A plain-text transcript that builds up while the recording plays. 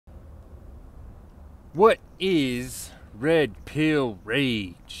What is red pill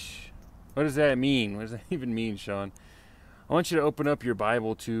rage? What does that mean? What does that even mean, Sean? I want you to open up your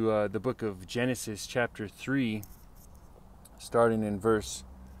Bible to the book of Genesis, chapter 3, starting in verse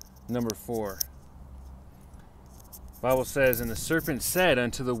number 4. The Bible says, "And the serpent said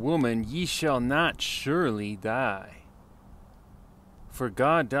unto the woman, Ye shall not surely die. For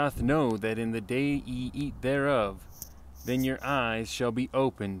God doth know that in the day ye eat thereof, then your eyes shall be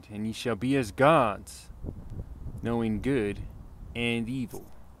opened, and ye shall be as gods, knowing good and evil.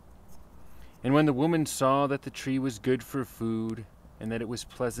 And when the woman saw that the tree was good for food, and that it was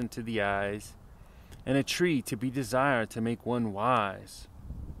pleasant to the eyes, and a tree to be desired to make one wise,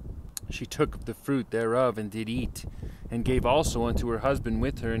 she took of the fruit thereof, and did eat, and gave also unto her husband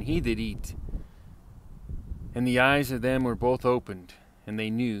with her, and he did eat. And the eyes of them were both opened, and they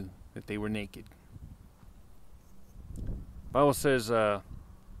knew that they were naked." The Bible says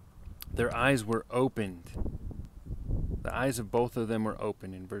their eyes were opened. The eyes of both of them were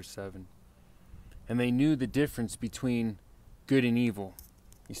open in verse 7. And they knew the difference between good and evil.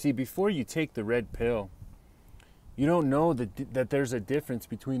 You see, before you take the red pill, you don't know that there's a difference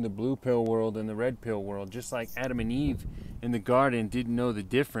between the blue pill world and the red pill world. Just like Adam and Eve in the garden didn't know the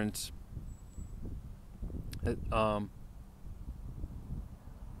difference.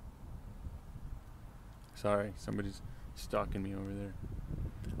 Sorry, somebody's stalking me over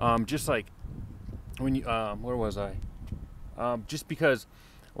there. Just like when you, where was I? Just because,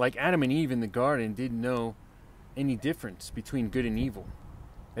 like Adam and Eve in the garden didn't know any difference between good and evil.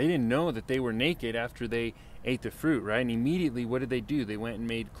 They didn't know that they were naked after they ate the fruit, right? And immediately, what did they do? They went and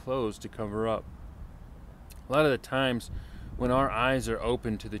made clothes to cover up. A lot of the times, when our eyes are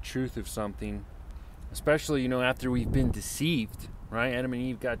open to the truth of something, especially, after we've been deceived, right? Adam and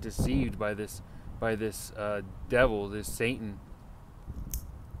Eve got deceived by this devil, this Satan.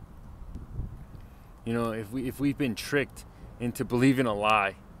 If we've been tricked into believing a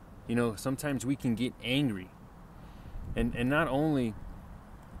lie, sometimes we can get angry. And not only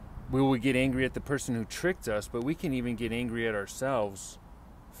will we get angry at the person who tricked us, but we can even get angry at ourselves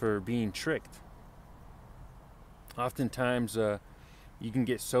for being tricked. Oftentimes, you can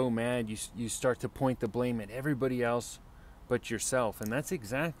get so mad, you start to point the blame at everybody else but yourself. And that's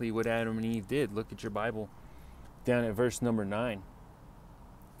exactly what Adam and Eve did. Look at your Bible down at verse number 9.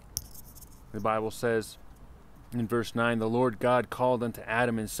 The Bible says in verse 9, "The Lord God called unto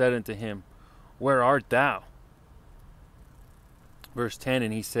Adam and said unto him, Where art thou?" Verse 10,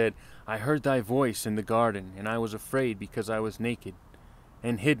 "And he said, I heard thy voice in the garden, and I was afraid because I was naked,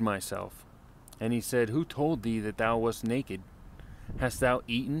 and hid myself. And he said, Who told thee that thou wast naked? Hast thou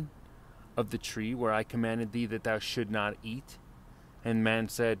eaten of the tree where I commanded thee that thou should not eat? And man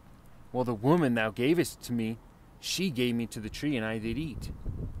said, Well, the woman thou gavest to me, she gave me to the tree, and I did eat."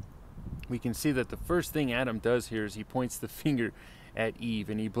 We can see that the first thing Adam does here is he points the finger at Eve,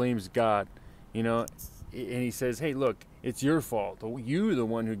 and he blames God, and he says, hey, look, it's your fault. You're the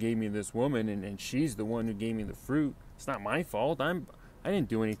one who gave me this woman, and she's the one who gave me the fruit. It's not my fault. I didn't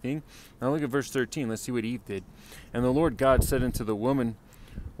do anything. Now look at verse 13. Let's see what Eve did. "And the Lord God said unto the woman,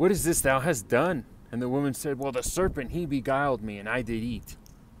 What is this thou hast done? And the woman said, Well, the serpent, he beguiled me, and I did eat."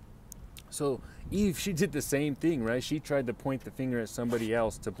 So Eve, she did the same thing, right? She tried to point the finger at somebody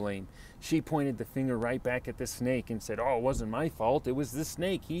else to blame. She pointed the finger right back at the snake and said, "Oh, it wasn't my fault. It was the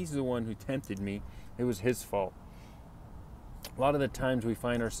snake. He's the one who tempted me. It was his fault." A lot of the times we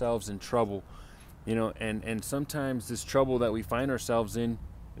find ourselves in trouble, and sometimes this trouble that we find ourselves in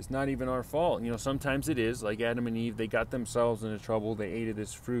is not even our fault. Sometimes it is, like Adam and Eve. They got themselves into trouble. They ate of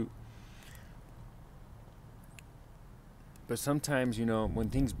this fruit. But sometimes, when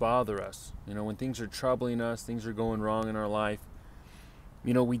things bother us, when things are troubling us, things are going wrong in our life,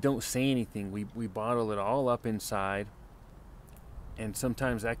 we don't say anything. We bottle it all up inside. And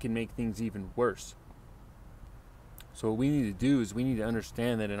sometimes that can make things even worse. So what we need to do is we need to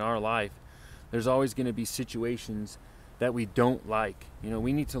understand that in our life, there's always going to be situations that we don't like.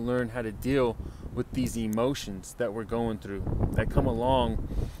 We need to learn how to deal with these emotions that we're going through, that come along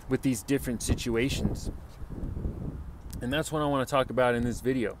with these different situations. And that's what I want to talk about in this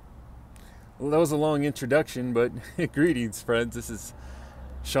video. Well, that was a long introduction, but greetings, friends. This is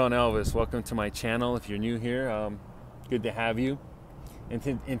Sean Elvis. Welcome to my channel. If you're new here, good to have you.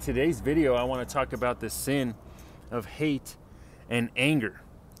 And in today's video, I want to talk about the sin of hate and anger.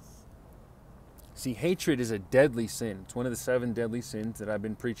 See, hatred is a deadly sin. It's one of the 7 deadly sins that I've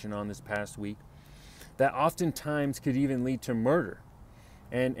been preaching on this past week, that oftentimes could even lead to murder.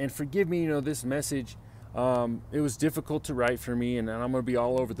 And forgive me, this message, it was difficult to write for me, and I'm going to be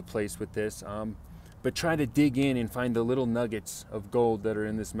all over the place with this. But try to dig in and find the little nuggets of gold that are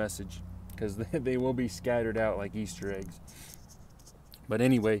in this message. because they will be scattered out like Easter eggs. But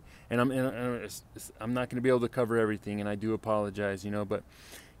anyway, and I'm not going to be able to cover everything, and I do apologize, but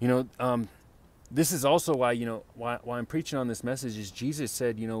this is also why why I'm preaching on this message is Jesus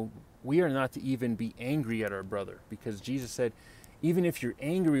said, we are not to even be angry at our brother, because Jesus said, even if you're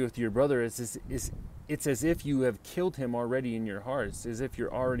angry with your brother, it's as if you have killed him already in your heart. It's as if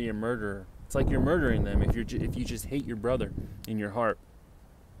you're already a murderer. It's like you're murdering them if you just hate your brother in your heart.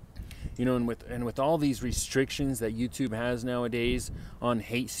 And with all these restrictions that YouTube has nowadays on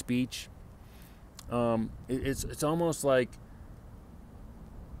hate speech, it's almost like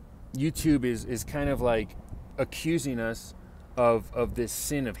YouTube is kind of like accusing us of this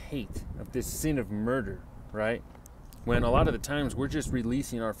sin of hate, of this sin of murder, right? When a lot of the times we're just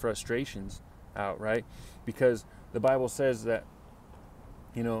releasing our frustrations out, right? Because the Bible says that,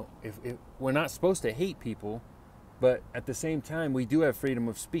 if we're not supposed to hate people, but at the same time, we do have freedom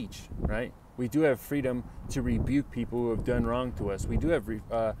of speech, right? We do have freedom to rebuke people who have done wrong to us. We do have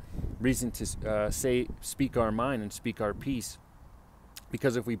reason to speak our mind and speak our piece.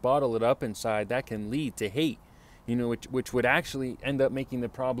 Because if we bottle it up inside, that can lead to hate, which would actually end up making the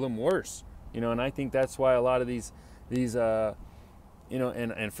problem worse. And I think that's why a lot of these and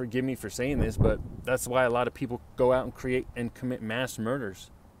forgive me for saying this, but that's why a lot of people go out and create and commit mass murders,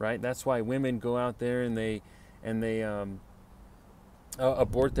 right? That's why women go out there and they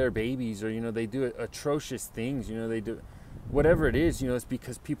abort their babies, or they do atrocious things. They do whatever it is. It's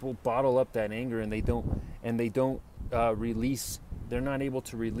because people bottle up that anger and they don't release. They're not able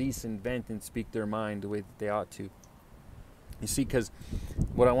to release and vent and speak their mind the way that they ought to. You see, because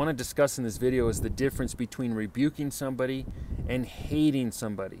what I want to discuss in this video is the difference between rebuking somebody and hating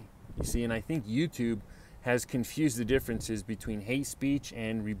somebody. You see, and I think YouTube has confused the differences between hate speech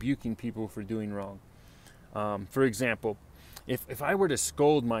and rebuking people for doing wrong. For example, if I were to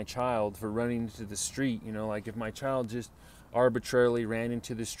scold my child for running into the street, like if my child just arbitrarily ran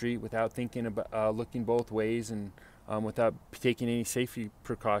into the street without thinking about looking both ways and without taking any safety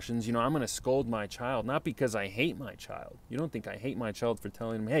precautions, I'm going to scold my child, not because I hate my child. You don't think I hate my child for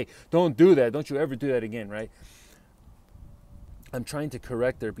telling him, hey, don't do that. Don't you ever do that again, right? I'm trying to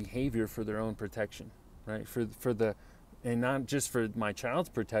correct their behavior for their own protection, right? And not just for my child's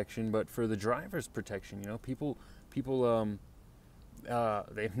protection, but for the driver's protection.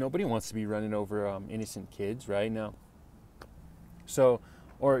 Nobody wants to be running over innocent kids, right? Now, so,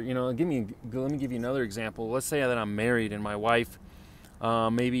 or let me give you another example. Let's say that I'm married and my wife,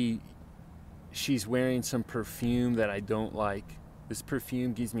 maybe she's wearing some perfume that I don't like. This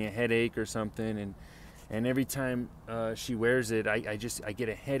perfume gives me a headache or something, and every time she wears it, I get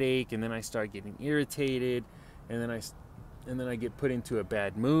a headache, and then I start getting irritated, and then I get put into a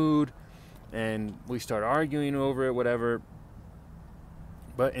bad mood, and we start arguing over it, whatever.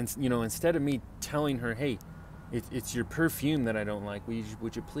 But instead of me telling her, hey, it's your perfume that I don't like,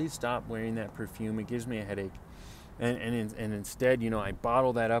 would you please stop wearing that perfume? It gives me a headache. And instead, I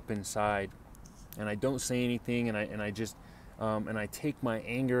bottle that up inside, and I don't say anything, and I take my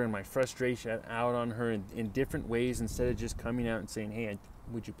anger and my frustration out on her in different ways, instead of just coming out and saying, hey,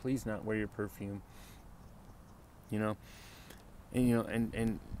 would you please not wear your perfume? And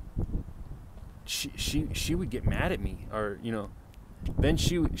she would get mad at me, or then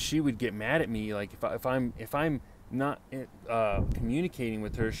she would get mad at me. Like if I'm not communicating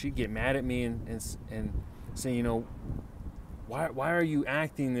with her, she'd get mad at me and say, why are you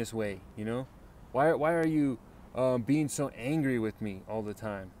acting this way? Why are you being so angry with me all the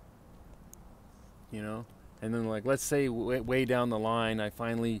time? And then, like, let's say way down the line, I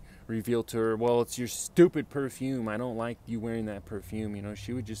finally reveal to her, well, it's your stupid perfume. I don't like you wearing that perfume.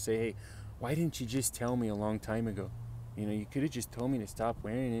 She would just say, hey, why didn't you just tell me a long time ago? You could have just told me to stop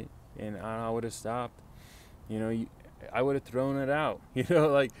wearing it, and I would have stopped. I would have thrown it out.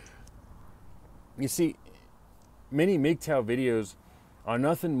 Like, you see, many MGTOW videos are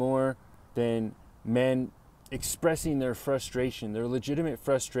nothing more than men expressing their frustration, their legitimate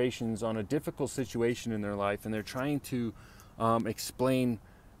frustrations on a difficult situation in their life, and they're trying to explain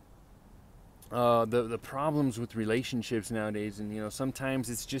the problems with relationships nowadays. And sometimes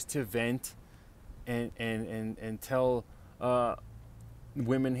it's just to vent and tell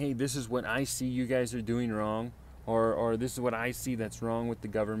women, hey, this is what I see you guys are doing wrong, or this is what I see that's wrong with the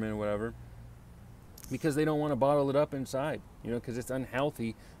government or whatever, because they don't want to bottle it up inside, because it's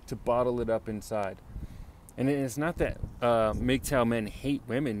unhealthy to bottle it up inside. And it's not that MGTOW men hate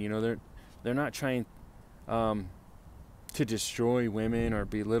women. They're not trying to destroy women or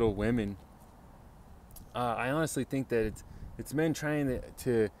belittle women. I honestly think that it's men trying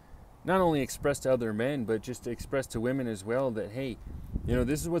to not only express to other men, but just to express to women as well that, hey,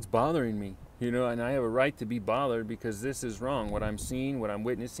 this is what's bothering me, and I have a right to be bothered because this is wrong. What I'm seeing, what I'm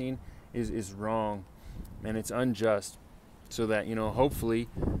witnessing is wrong, and it's unjust. So that, hopefully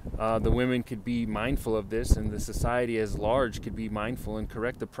the women could be mindful of this, and the society as large could be mindful and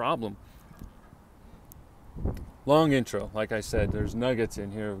correct the problem. Long intro, like I said, there's nuggets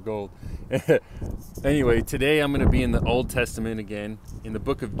in here of gold. Anyway, today I'm going to be in the Old Testament again, in the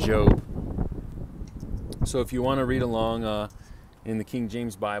book of Job. So if you want to read along in the King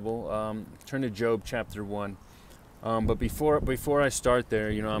James Bible, turn to Job chapter 1. But before I start there,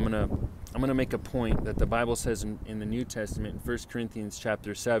 I'm gonna make a point that the Bible says in the New Testament, in 1 Corinthians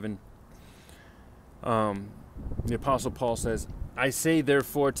chapter 7. The Apostle Paul says, "I say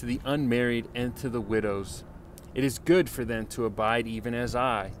therefore to the unmarried and to the widows, it is good for them to abide even as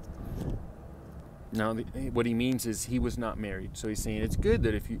I." Now, what he means is he was not married, so he's saying it's good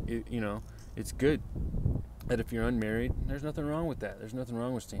that it's good that if you're unmarried, there's nothing wrong with that. There's nothing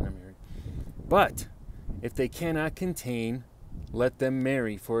wrong with staying unmarried. But if they cannot contain, let them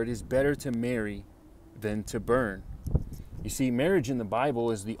marry, for it is better to marry than to burn. You see, marriage in the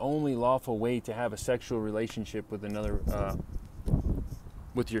Bible is the only lawful way to have a sexual relationship with another,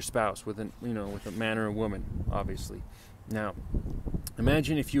 with your spouse, with a man or a woman, obviously. Now,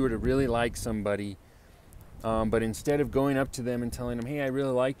 imagine if you were to really like somebody, but instead of going up to them and telling them, "Hey, I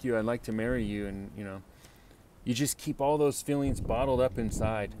really like you, I'd like to marry you," and you just keep all those feelings bottled up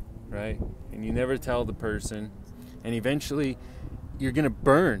inside, right? And you never tell the person, and eventually you're gonna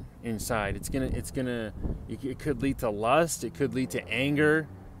burn inside. It could lead to lust. It could lead to anger.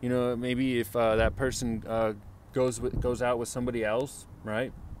 Maybe if that person goes out with somebody else,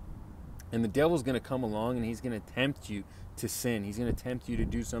 right? And the devil's gonna come along and he's gonna tempt you to sin. He's gonna tempt you to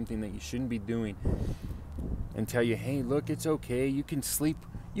do something that you shouldn't be doing, and tell you, "Hey, look, it's okay. You can sleep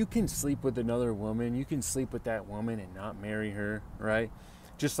with another woman. You can sleep with that woman and not marry her," right?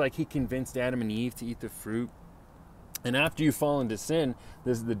 Just like he convinced Adam and Eve to eat the fruit. And after you fall into sin,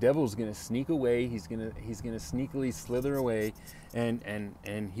 the devil's going to sneak away. He's going to sneakily slither away, and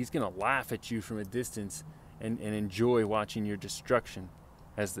he's going to laugh at you from a distance and enjoy watching your destruction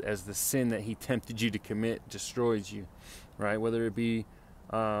as the sin that he tempted you to commit destroys you, right? Whether it be,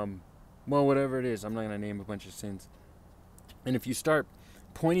 whatever it is. I'm not going to name a bunch of sins. And if you start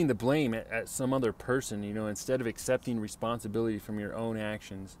pointing the blame at some other person, instead of accepting responsibility from your own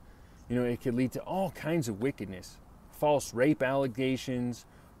actions, it could lead to all kinds of wickedness. False rape allegations,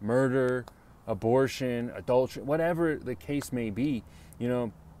 murder, abortion, adultery, whatever the case may be,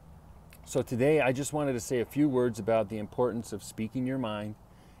 So today I just wanted to say a few words about the importance of speaking your mind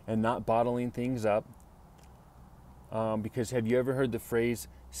and not bottling things up. Because have you ever heard the phrase,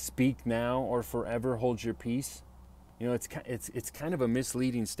 "Speak now or forever hold your peace"? It's kind of a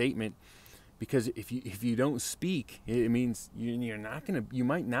misleading statement, because if you don't speak, it means you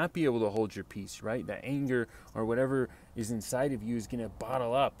might not be able to hold your peace, right? That anger or whatever is inside of you is going to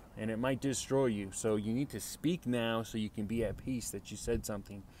bottle up, and it might destroy you. So you need to speak now so you can be at peace that you said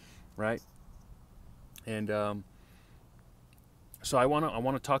something, right? And so I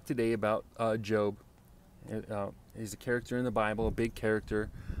want to talk today about Job. He's a character in the Bible, a big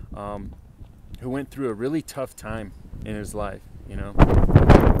character, who went through a really tough time in his life,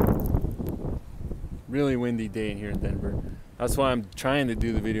 Really windy day in here in Denver. That's why I'm trying to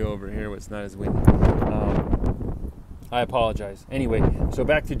do the video over here where it's not as windy. I apologize. Anyway, so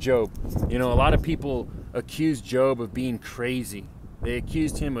back to Job. A lot of people accused Job of being crazy. They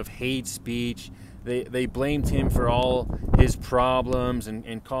accused him of hate speech. They blamed him for all his problems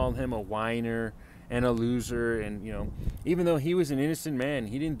and called him a whiner and a loser. And, even though he was an innocent man,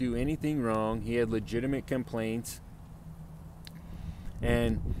 he didn't do anything wrong. He had legitimate complaints.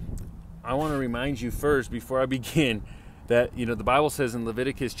 And I want to remind you first, before I begin, that, the Bible says in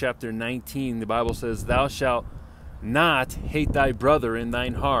Leviticus chapter 19, the Bible says, "Thou shalt not hate thy brother in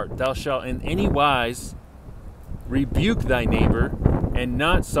thine heart. Thou shalt in any wise rebuke thy neighbor and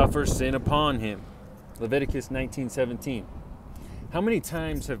not suffer sin upon him." Leviticus 19:17. How many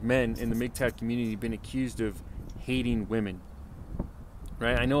times have men in the MGTOW community been accused of hating women?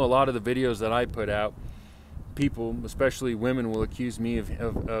 Right? I know a lot of the videos that I put out, people, especially women, will accuse me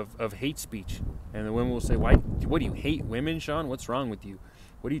of hate speech. And the women will say, "What do you hate women, Sean? What's wrong with you?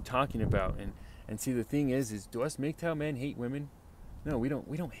 What are you talking about?" And see, the thing is do us MGTOW men hate women? No, we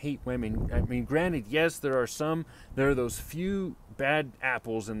don't hate women. I mean, granted, yes, there are those few bad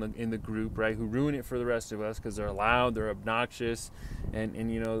apples in the group, right, who ruin it for the rest of us because they're loud, they're obnoxious, and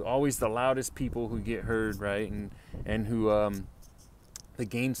always the loudest people who get heard, right, and who the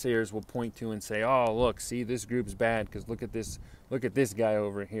gainsayers will point to and say, "Oh, look, see, this group's bad because look at this guy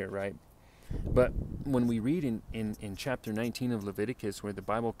over here," right? But when we read in chapter 19 of Leviticus, where the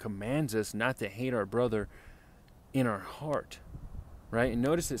Bible commands us not to hate our brother in our heart, right? And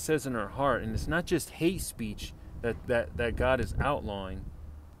notice it says in our heart, and it's not just hate speech that God is outlawing.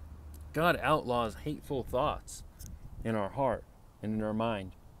 God outlaws hateful thoughts in our heart and in our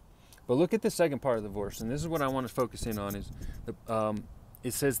mind. But look at the second part of the verse, and this is what I want to focus in on.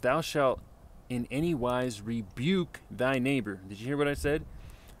 It says, "Thou shalt in any wise rebuke thy neighbor." Did you hear what I said?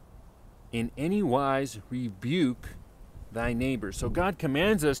 In any wise rebuke thy neighbor. So God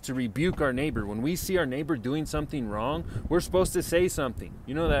commands us to rebuke our neighbor. When we see our neighbor doing something wrong, we're supposed to say something.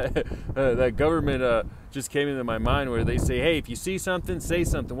 You know that that government just came into my mind where they say, hey, if you see something, say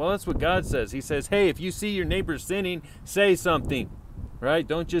something. Well, that's what God says. He says, hey, if you see your neighbor sinning, say something, right?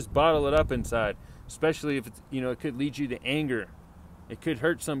 Don't just bottle it up inside, especially if it's, it could lead you to anger. It could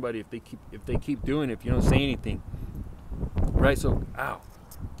hurt somebody if they keep doing it, if you don't say anything, right? So, ow.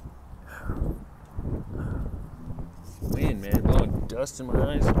 Wind, man, blowing dust in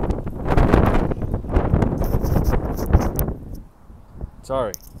my eyes.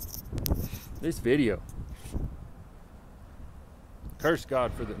 Sorry. This video. Curse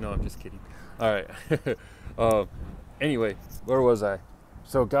God for the... No, I'm just kidding. All right. Anyway, where was I?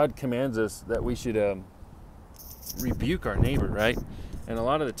 So God commands us that we should rebuke our neighbor, right? And a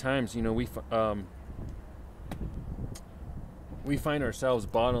lot of the times, we find ourselves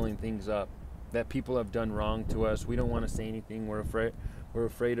bottling things up that people have done wrong to us. We don't want to say anything. We're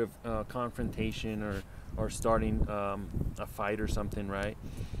afraid of confrontation or starting a fight or something, right?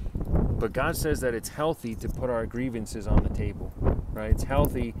 But God says that it's healthy to put our grievances on the table, right? It's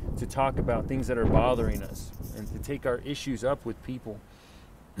healthy to talk about things that are bothering us and to take our issues up with people.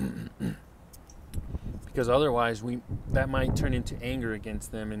 Because otherwise that might turn into anger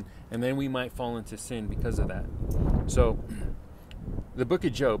against them, and then we might fall into sin because of that. So the book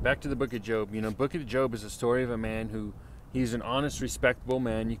of Job, back to the book of Job. Book of Job is a story of a man he's an honest, respectable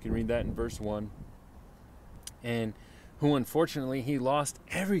man. You can read that in verse 1. And who unfortunately he lost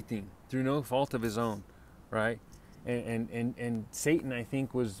everything through no fault of his own, right? And Satan, I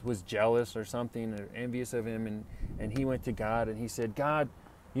think, was jealous or something, or envious of him, and he went to God and he said, God,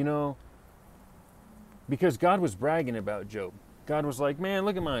 because God was bragging about Job. God was like, man,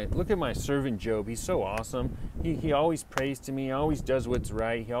 look at my servant Job. He's so awesome. He always prays to me. He always does what's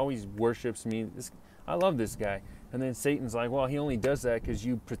right. He always worships me. I love this guy. And then Satan's like, well, he only does that because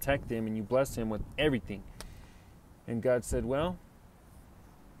you protect him and you bless him with everything. And God said, well,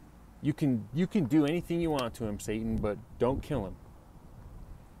 you can do anything you want to him, Satan, but don't kill him.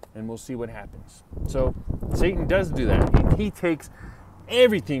 And we'll see what happens. So Satan does do that. He takes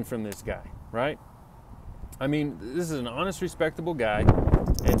everything from this guy, right? I mean, this is an honest, respectable guy,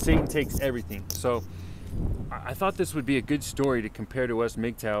 and Satan takes everything. So I thought this would be a good story to compare to us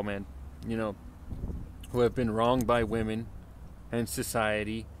MGTOW men, who have been wronged by women and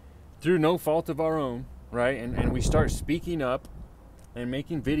society through no fault of our own, right? And we start speaking up and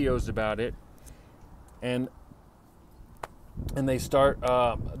making videos about it, and they start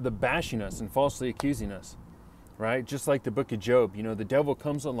bashing us and falsely accusing us, right? Just like the book of Job. The devil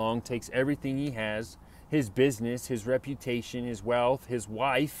comes along, takes everything he has, his business, his reputation, his wealth, his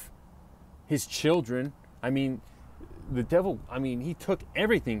wife, his children. I mean, the devil, he took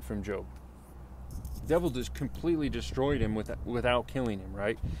everything from Job. The devil just completely destroyed him without killing him,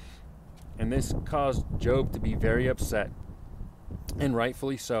 right? And this caused Job to be very upset, and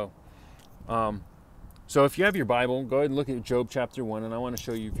rightfully so. So if you have your Bible, go ahead and look at Job chapter 1, and I want to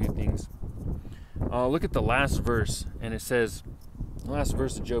show you a few things. Look at the last verse, and it says, the last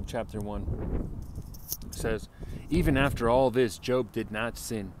verse of Job chapter 1. It says, even after all this, Job did not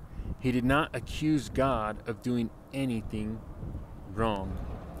sin. He did not accuse God of doing anything wrong,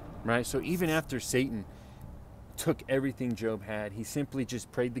 right? So even after Satan took everything Job had, he simply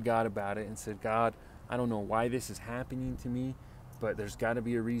just prayed to God about it and said, God, I don't know why this is happening to me, but there's got to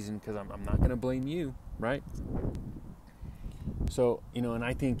be a reason, because I'm not going to blame you, right? So, and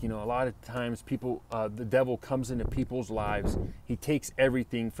I think, a lot of times people, the devil comes into people's lives. He takes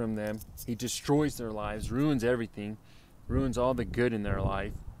everything from them. He destroys their lives, ruins everything, ruins all the good in their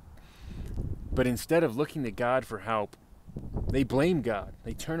life. But instead of looking to God for help, they blame God.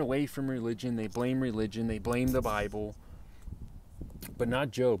 They turn away from religion. They blame the Bible, but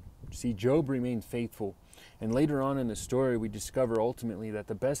not Job. See, Job remained faithful. And later on in the story, we discover ultimately that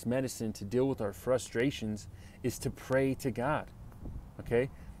the best medicine to deal with our frustrations is to pray to God, okay?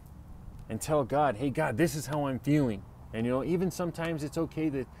 And tell God, hey, God, this is how I'm feeling. And, even sometimes it's okay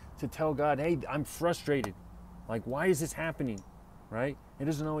to tell God, hey, I'm frustrated. Like, why is this happening, right? It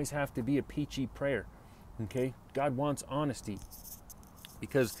doesn't always have to be a peachy prayer, okay? God wants honesty.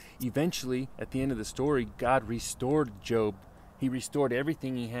 Because eventually, at the end of the story, God restored Job. He restored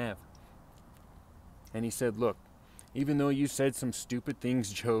everything he had. And he said, look, even though you said some stupid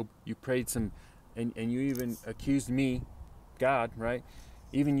things, Job, you prayed some, and you even accused me, God, right?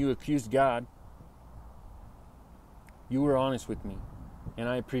 Even you accused God. You were honest with me. And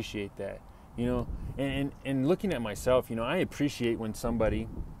I appreciate that. You know, and looking at myself, you know, I appreciate when somebody,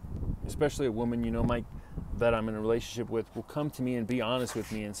 especially a woman, you know, that I'm in a relationship with, will come to me and be honest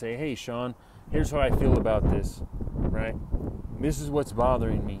with me and say, hey, Sean, here's how I feel about this, right? This is what's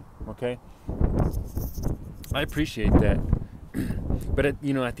bothering me, okay? I appreciate that. But, at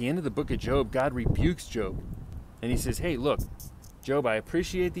the end of the book of Job, God rebukes Job. And he says, hey, look, Job, I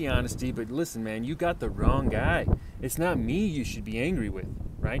appreciate the honesty, but listen, man, you got the wrong guy. It's not me you should be angry with,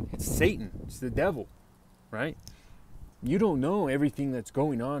 right? It's Satan. It's the devil, right? You don't know everything that's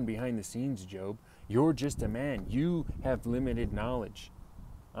going on behind the scenes, Job. You're just a man. You have limited knowledge.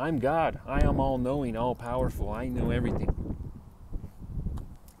 I'm God. I am all-knowing, all-powerful. I know everything.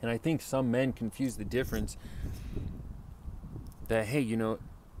 And I think some men confuse the difference that, hey, you know,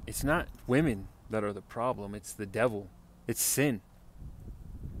 it's not women that are the problem. It's the devil. It's sin.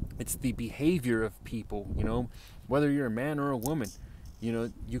 It's the behavior of people, you know, whether you're a man or a woman. You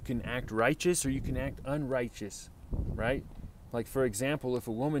know, you can act righteous or you can act unrighteous, right? Like, for example, if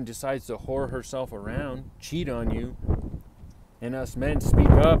a woman decides to whore herself around, cheat on you, and us men speak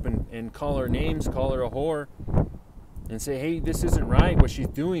up and call her names, call her a whore, and say, hey, this isn't right, what she's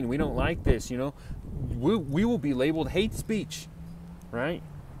doing, we don't like this, you know, we will be labeled hate speech, right?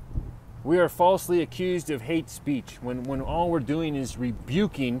 We are falsely accused of hate speech when all we're doing is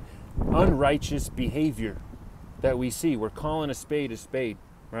rebuking unrighteous behavior that we see. We're calling a spade,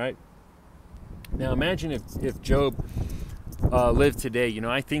 right? Now imagine if Job lived today. You know,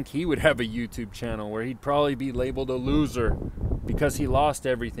 I think he would have a YouTube channel where he'd probably be labeled a loser because he lost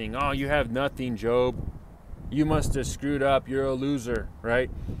everything. Oh, you have nothing, Job. You must have screwed up. You're a loser, right?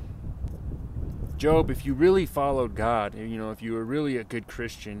 Job, if you really followed God, you know, if you were really a good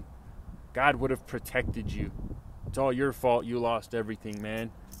Christian, God would have protected you. It's all your fault you lost everything,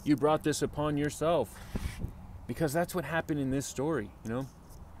 man. You brought this upon yourself. Because that's what happened in this story, you know.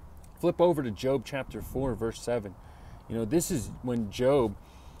 Flip over to Job chapter 4, verse 7. You know, this is when Job,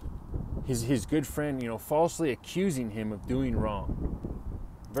 his good friend, you know, falsely accusing him of doing wrong.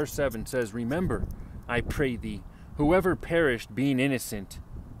 Verse 7 says, remember, I pray thee, whoever perished being innocent,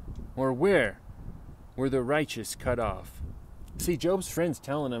 or where were the righteous cut off? See, Job's friends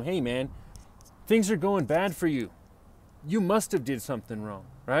telling him, hey, man, things are going bad for you. You must have did something wrong,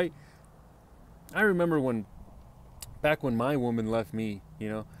 right? I remember back when my woman left me, you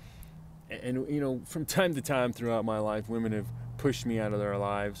know, and you know, from time to time throughout my life, women have pushed me out of their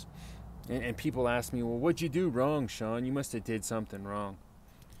lives. And people ask me, well, what'd you do wrong, Sean? You must have did something wrong.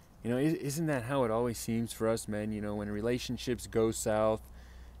 You know, isn't that how it always seems for us men? You know, when relationships go south,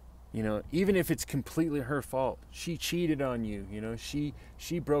 you know, even if it's completely her fault, she cheated on you, you know, she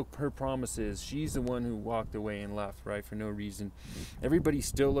broke her promises. She's the one who walked away and left, right, for no reason. Everybody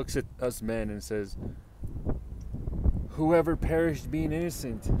still looks at us men and says, whoever perished being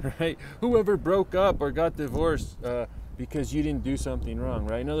innocent, right? Whoever broke up or got divorced because you didn't do something wrong,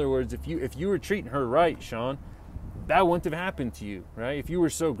 right? In other words, if you were treating her right, Sean, that wouldn't have happened to you, right? If you were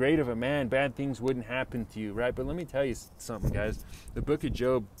so great of a man, bad things wouldn't happen to you, right? But let me tell you something, guys. The book of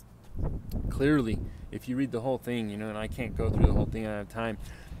Job, clearly, if you read the whole thing, you know, and I can't go through the whole thing, I don't have time,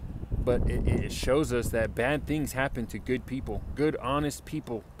 but it shows us that bad things happen to good people, good, honest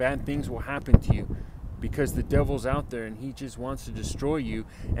people. Bad things will happen to you because the devil's out there and he just wants to destroy you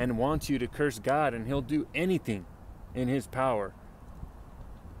and wants you to curse God, and he'll do anything in his power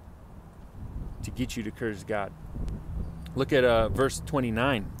to get you to curse God. Look at verse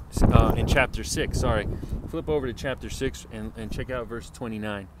 29 in chapter 6. Sorry. Flip over to chapter 6 and check out verse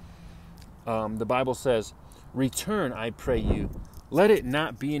 29. The Bible says, return, I pray you. Let it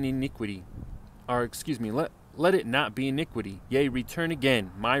not be an iniquity. Or, excuse me, let it not be iniquity. Yea, return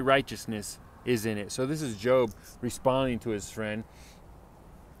again. My righteousness is in it. So this is Job responding to his friend.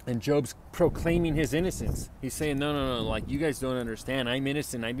 And Job's proclaiming his innocence. He's saying, no, like, you guys don't understand. I'm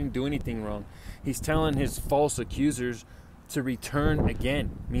innocent. I didn't do anything wrong. He's telling his false accusers to return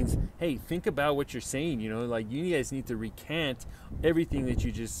again. Means, hey, think about what you're saying, you know, like, you guys need to recant everything that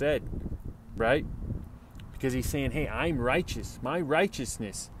you just said, right? Because he's saying, hey, I'm righteous. My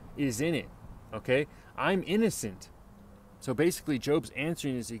righteousness is in it, okay? I'm innocent. So basically, Job's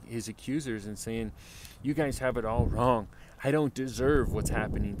answering his accusers and saying, you guys have it all wrong. I don't deserve what's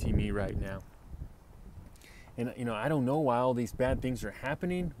happening to me right now. And, you know, I don't know why all these bad things are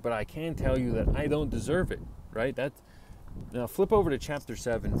happening, but I can tell you that I don't deserve it, right? Now flip over to chapter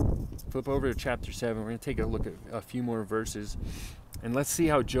 7. Flip over to chapter 7. We're going to take a look at a few more verses. And let's see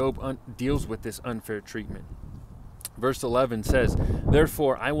how Job deals with this unfair treatment. Verse 11 says,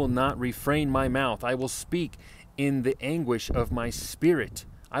 "Therefore I will not refrain my mouth. I will speak in the anguish of my spirit.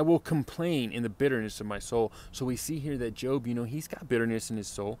 I will complain in the bitterness of my soul." So we see here that Job, he's got bitterness in his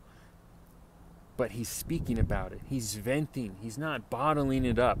soul. But he's speaking about it. He's venting. He's not bottling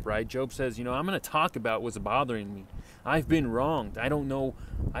it up, right? Job says, I'm going to talk about what's bothering me. I've been wronged. I don't know.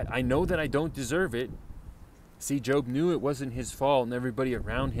 I know that I don't deserve it. See, Job knew it wasn't his fault, and everybody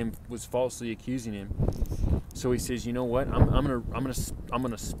around him was falsely accusing him. So he says, you know what? I'm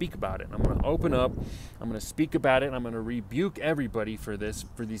gonna speak about it. I'm gonna open up. I'm gonna speak about it. I'm gonna rebuke everybody for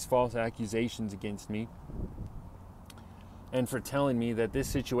these false accusations against me, and for telling me that this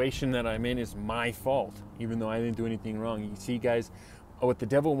situation that I'm in is my fault, even though I didn't do anything wrong. You see, guys, what the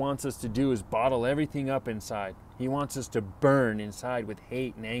devil wants us to do is bottle everything up inside. He wants us to burn inside with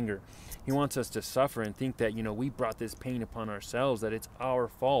hate and anger. He wants us to suffer and think that, we brought this pain upon ourselves, that it's our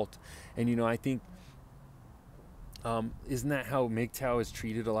fault. And, I think, isn't that how MGTOW is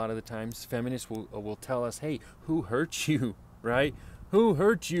treated a lot of the times? Feminists will tell us, hey, who hurt you, right? Who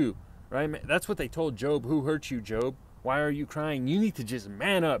hurt you, right? That's what they told Job. Who hurt you, Job? Why are you crying? You need to just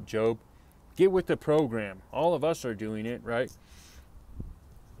man up, Job. Get with the program. All of us are doing it, right?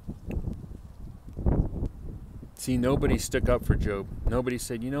 See, nobody stuck up for Job. Nobody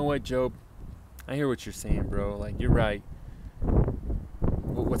said, you know what, Job? I hear what you're saying, bro. Like, you're right.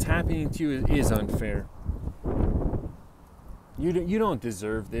 What's happening to you is unfair. You don't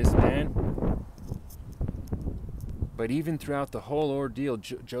deserve this, man. But even throughout the whole ordeal,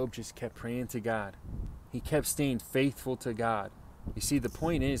 Job just kept praying to God. He kept staying faithful to God. You see, the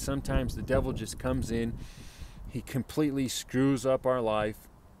point is, sometimes the devil just comes in. He completely screws up our life,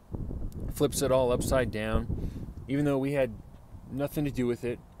 flips it all upside down, even though we had nothing to do with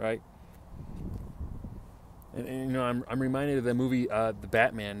it, right? And I'm reminded of the movie, The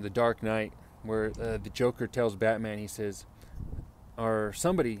Batman, The Dark Knight, where the Joker tells Batman, he says, or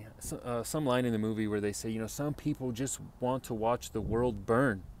somebody, some line in the movie where they say, some people just want to watch the world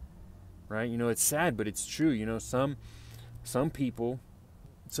burn, right? It's sad, but it's true. Some people,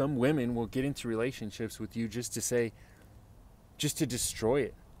 some women will get into relationships with you just to destroy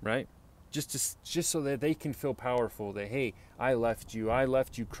it, right? Just so that they can feel powerful, that, hey, I left you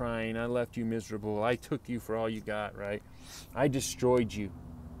crying, I left you miserable, I took you for all you got, right? I destroyed you,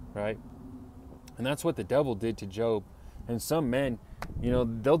 right? And that's what the devil did to Job. And some men,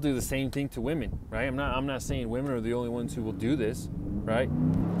 they'll do the same thing to women, right? I'm not saying women are the only ones who will do this, right?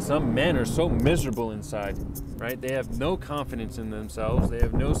 Some men are so miserable inside, right? They have no confidence in themselves, they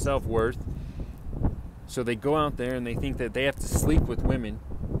have no self-worth. So they go out there and they think that they have to sleep with women.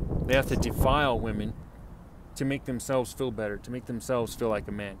 They have to defile women to make themselves feel better, to make themselves feel like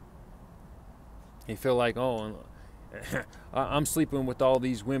a man. They feel like, oh, I'm sleeping with all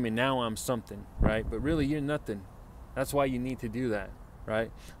these women, now I'm something, right? But really, you're nothing. That's why you need to do that, right?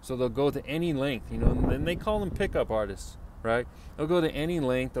 So they'll go to any length, and they call them pickup artists, right? They'll go to any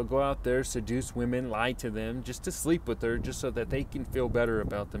length. They'll go out there, seduce women, lie to them, just to sleep with her, just so that they can feel better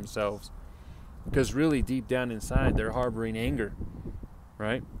about themselves. Because really, deep down inside, they're harboring anger,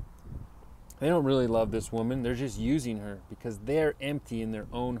 right? They don't really love this woman. They're just using her because they're empty in their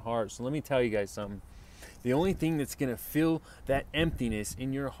own heart. So let me tell you guys something. The only thing that's going to fill that emptiness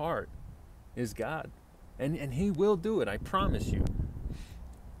in your heart is God. And He will do it, I promise you.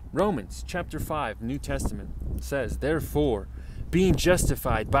 Romans chapter 5, New Testament says, "Therefore, being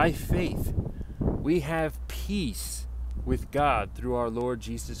justified by faith, we have peace with God through our Lord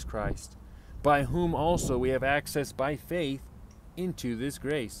Jesus Christ, by whom also we have access by faith into this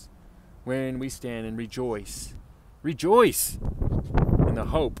grace, wherein we stand and rejoice." Rejoice in the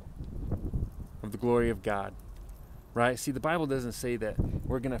hope of the glory of God. Right? See, the Bible doesn't say that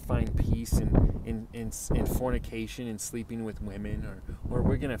we're going to find peace in fornication and sleeping with women, or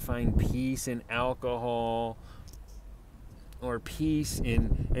we're going to find peace in alcohol, or peace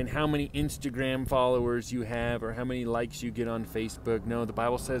in how many Instagram followers you have, or how many likes you get on Facebook. No, the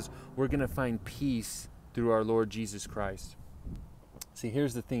Bible says we're going to find peace through our Lord Jesus Christ. See,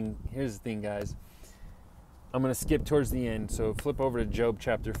 here's the thing, guys. I'm going to skip towards the end, so flip over to Job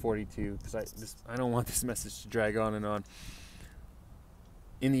chapter 42, because I don't want this message to drag on and on.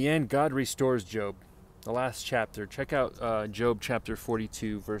 In the end, God restores Job. The last chapter. Check out Job chapter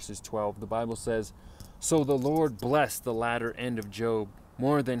 42, verses 12. The Bible says, "So the Lord blessed the latter end of Job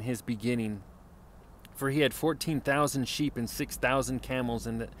more than his beginning. For he had 14,000 sheep and 6,000 camels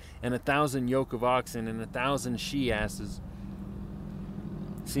and 1,000 yoke of oxen and 1,000 she-asses."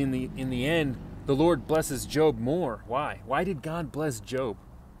 See, in the end, the Lord blesses Job more. Why? Why did God bless Job?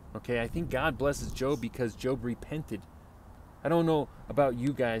 Okay, I think God blesses Job because Job repented. I don't know about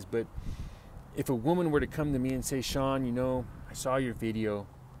you guys, but if a woman were to come to me and say, Sean, you know, I saw your video.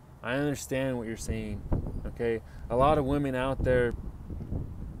 I understand what you're saying. Okay, a lot of women out there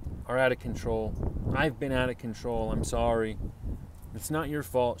are out of control. I've been out of control. I'm sorry. It's not your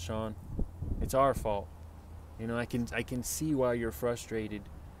fault, Sean. It's our fault. You know, I can see why you're frustrated.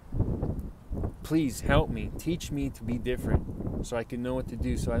 Please help me. Teach me to be different so I can know what to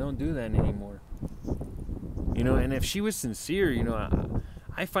do so I don't do that anymore. You know, and if she was sincere, you know,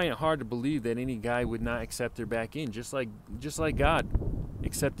 I find it hard to believe that any guy would not accept her back in, just like God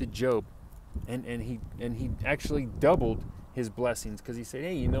accepted Job. And he actually doubled his blessings because he said,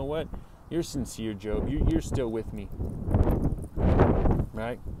 hey, you know what? You're sincere, Job. You're still with me.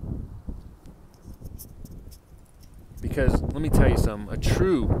 Right? Because let me tell you something. A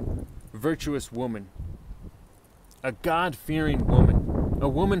true virtuous woman, a God-fearing woman, a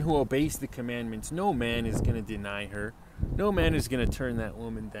woman who obeys the commandments, no man is going to deny her. No man is going to turn that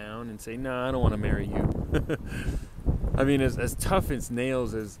woman down and say, no, I don't want to marry you. I mean, as tough as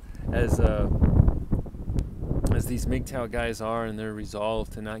nails as these MGTOW guys are, and their resolve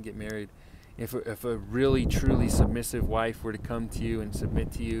to not get married, if a really truly submissive wife were to come to you and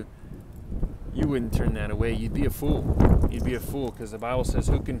submit to you, you wouldn't turn that away. You'd be a fool. You'd be a fool, because the Bible says,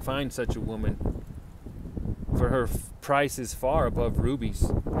 who can find such a woman? For her price is far above rubies.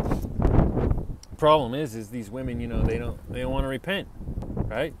 The problem is these women, you know, they don't want to repent,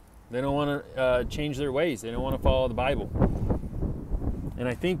 right? They don't want to change their ways. They don't want to follow the Bible. And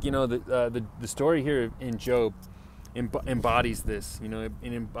I think, you know, the story here in Job embodies this. You know, it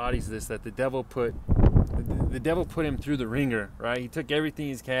embodies this, that the devil put him through the ringer, right? He took everything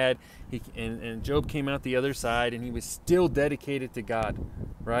he's had, and Job came out the other side, and he was still dedicated to God,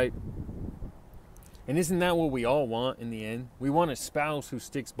 right? And isn't that what we all want in the end? We want a spouse who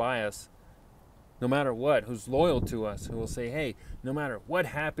sticks by us no matter what, who's loyal to us, who will say, hey, no matter what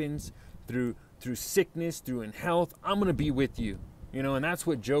happens, through sickness, through in health, I'm going to be with you. You know, and that's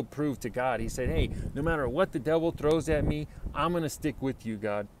what Job proved to God. He said, hey, no matter what the devil throws at me, I'm going to stick with you,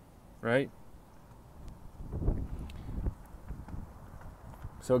 God, right?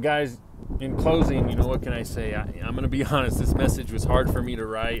 So guys, in closing, you know, what can I say? I'm going to be honest, this message was hard for me to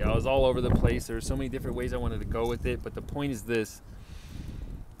write. I was all over the place. There were so many different ways I wanted to go with it, but the point is this.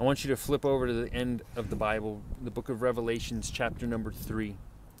 I want you to flip over to the end of the Bible, the book of Revelations, chapter number 3.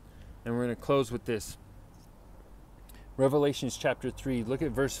 And we're going to close with this. Revelations chapter 3, look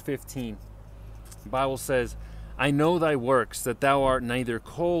at verse 15. The Bible says, I know thy works, that thou art neither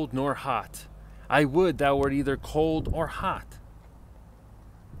cold nor hot. I would thou wert either cold or hot.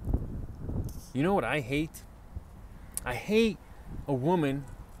 You know what I hate? I hate a woman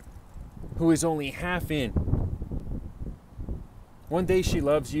who is only half in. One day she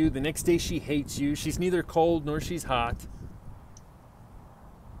loves you, the next day she hates you. She's neither cold nor she's hot.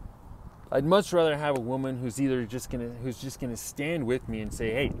 I'd much rather have a woman who's just gonna stand with me and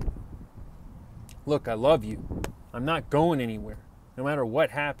say, hey, look, I love you. I'm not going anywhere, no matter what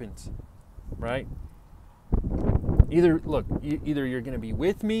happens, right? Either you're gonna be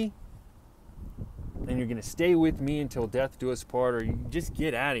with me and you're gonna stay with me until death do us part, or you just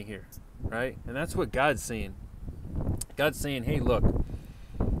get out of here, right? And that's what God's saying. God's saying, hey, look,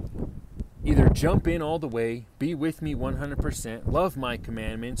 either jump in all the way, be with me 100%, love my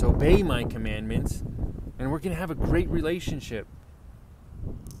commandments, obey my commandments, and we're going to have a great relationship.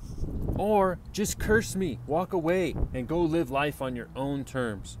 Or just curse me, walk away, and go live life on your own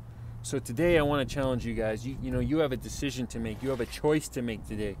terms. So today I want to challenge you guys. You know, you have a decision to make. You have a choice to make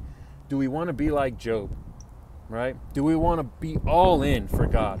today. Do we want to be like Job, right? Do we want to be all in for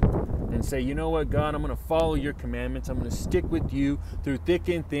God and say, you know what, God, I'm going to follow your commandments. I'm going to stick with you through thick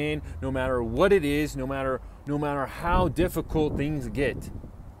and thin, no matter what it is, no matter how difficult things get.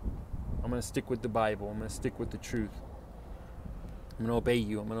 I'm going to stick with the Bible. I'm going to stick with the truth. I'm going to obey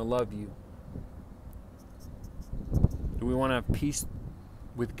you. I'm going to love you. Do we want to have peace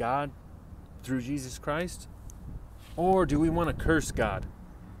with God through Jesus Christ? Or do we want to curse God?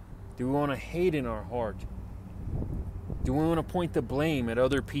 Do we want to hate in our heart? Do we want to point the blame at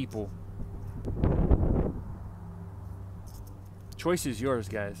other people? The choice is yours,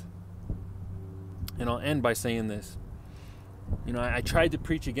 guys. And I'll end by saying this. You know, I tried to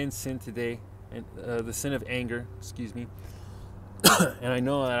preach against sin today, and the sin of anger, excuse me. And I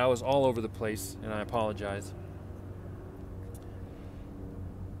know that I was all over the place, and I apologize.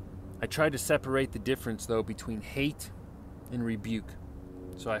 I tried to separate the difference, though, between hate and rebuke.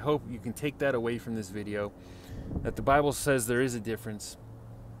 So I hope you can take that away from this video, that the Bible says there is a difference.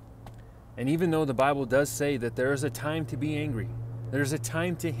 And even though the Bible does say that there is a time to be angry, there's a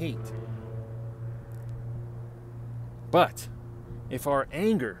time to hate. But if our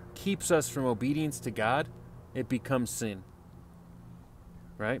anger keeps us from obedience to God, it becomes sin.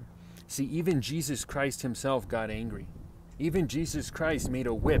 Right? See, even Jesus Christ himself got angry. Even Jesus Christ made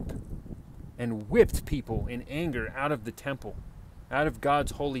a whip and whipped people in anger out of the temple, out of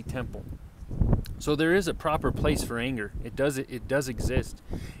God's holy temple. So there is a proper place for anger. It does exist.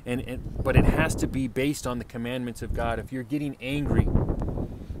 But it has to be based on the commandments of God. If you're getting angry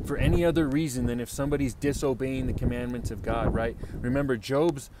for any other reason than if somebody's disobeying the commandments of God, right? Remember,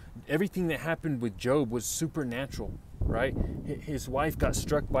 everything that happened with Job was supernatural, right? His wife got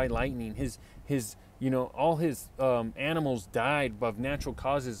struck by lightning. All his animals died of natural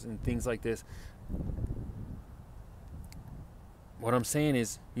causes and things like this. What I'm saying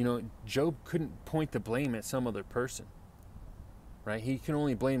is, Job couldn't point the blame at some other person, right? He can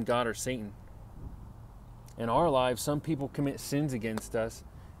only blame God or Satan. In our lives, some people commit sins against us,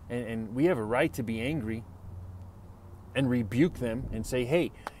 and we have a right to be angry and rebuke them and say,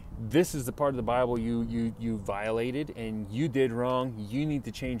 hey, this is the part of the Bible you violated and you did wrong. You need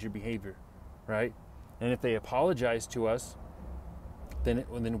to change your behavior, right? And if they apologize to us,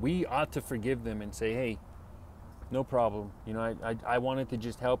 then we ought to forgive them and say, hey, no problem. I wanted to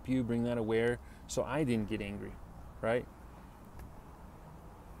just help you bring that aware so I didn't get angry, right?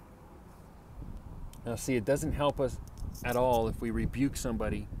 Now, see, it doesn't help us at all if we rebuke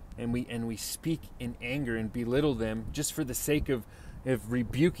somebody and we speak in anger and belittle them just for the sake of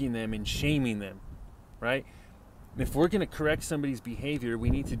rebuking them and shaming them, right? If we're going to correct somebody's behavior, we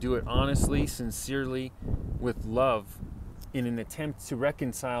need to do it honestly, sincerely, with love, in an attempt to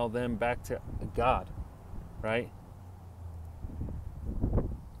reconcile them back to God, right?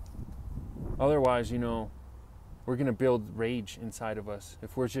 Otherwise, we're going to build rage inside of us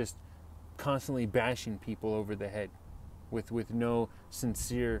if we're just constantly bashing people over the head with no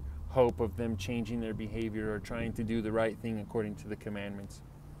sincere hope of them changing their behavior or trying to do the right thing according to the commandments.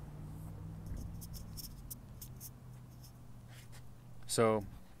 So,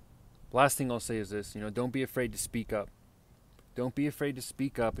 last thing I'll say is this, don't be afraid to speak up. Don't be afraid to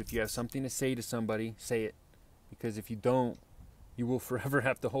speak up. If you have something to say to somebody, say it. Because if you don't, you will forever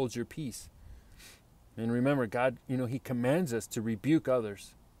have to hold your peace. And remember, God, He commands us to rebuke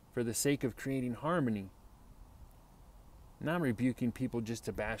others for the sake of creating harmony. Not rebuking people just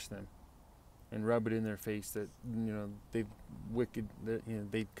to bash them and rub it in their face that,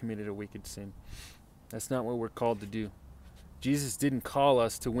 they've committed a wicked sin. That's not what we're called to do. Jesus didn't call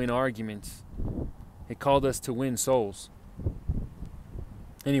us to win arguments. He called us to win souls.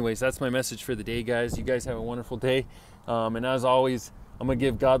 Anyways, that's my message for the day, guys. You guys have a wonderful day. And as always, I'm going to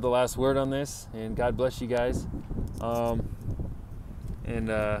give God the last word on this. And God bless you guys. Have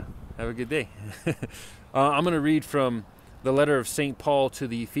a good day. I'm going to read from the letter of St. Paul to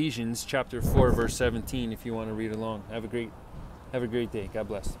the Ephesians, chapter 4, verse 17, if you want to read along. Have a great day. God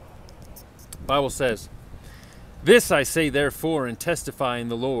bless. The Bible says, "This I say therefore and testify in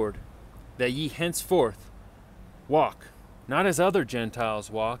the Lord, that ye henceforth walk, not as other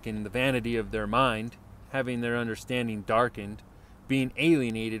Gentiles walk, in the vanity of their mind, having their understanding darkened, being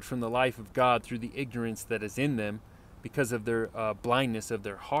alienated from the life of God through the ignorance that is in them, because of their blindness of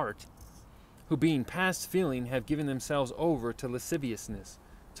their heart, who being past feeling have given themselves over to lasciviousness,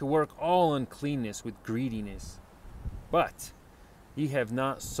 to work all uncleanness with greediness. But ye have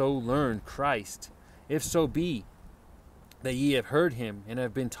not so learned Christ, if so be that ye have heard him and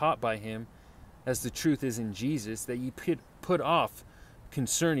have been taught by him, as the truth is in Jesus, that ye put off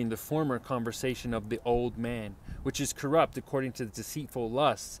concerning the former conversation of the old man, which is corrupt according to the deceitful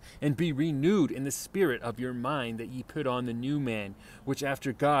lusts, and be renewed in the spirit of your mind, that ye put on the new man, which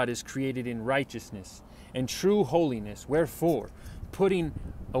after God is created in righteousness and true holiness. Wherefore, putting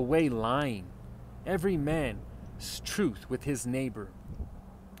away lying, every man's truth with his neighbor.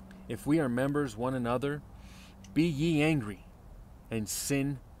 If we are members one another, be ye angry, and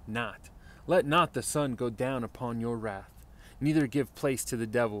sin not. Let not the sun go down upon your wrath, neither give place to the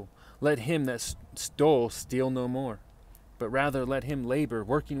devil. Let him that stole steal no more, but rather let him labor,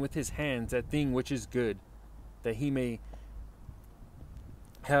 working with his hands that thing which is good, that he may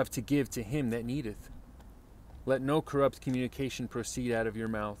have to give to him that needeth. Let no corrupt communication proceed out of your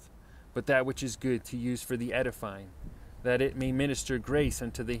mouth, but that which is good, to use for the edifying, that it may minister grace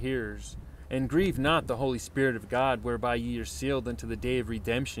unto the hearers. And grieve not the Holy Spirit of God, whereby ye are sealed unto the day of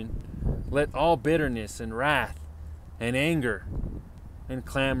redemption. Let all bitterness and wrath and anger and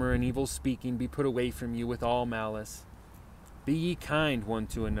clamor and evil speaking be put away from you with all malice. Be ye kind one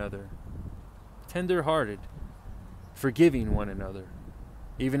to another, tender-hearted, forgiving one another,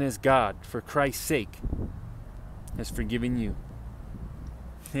 even as God, for Christ's sake, has forgiven you.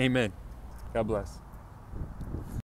 Amen. God bless.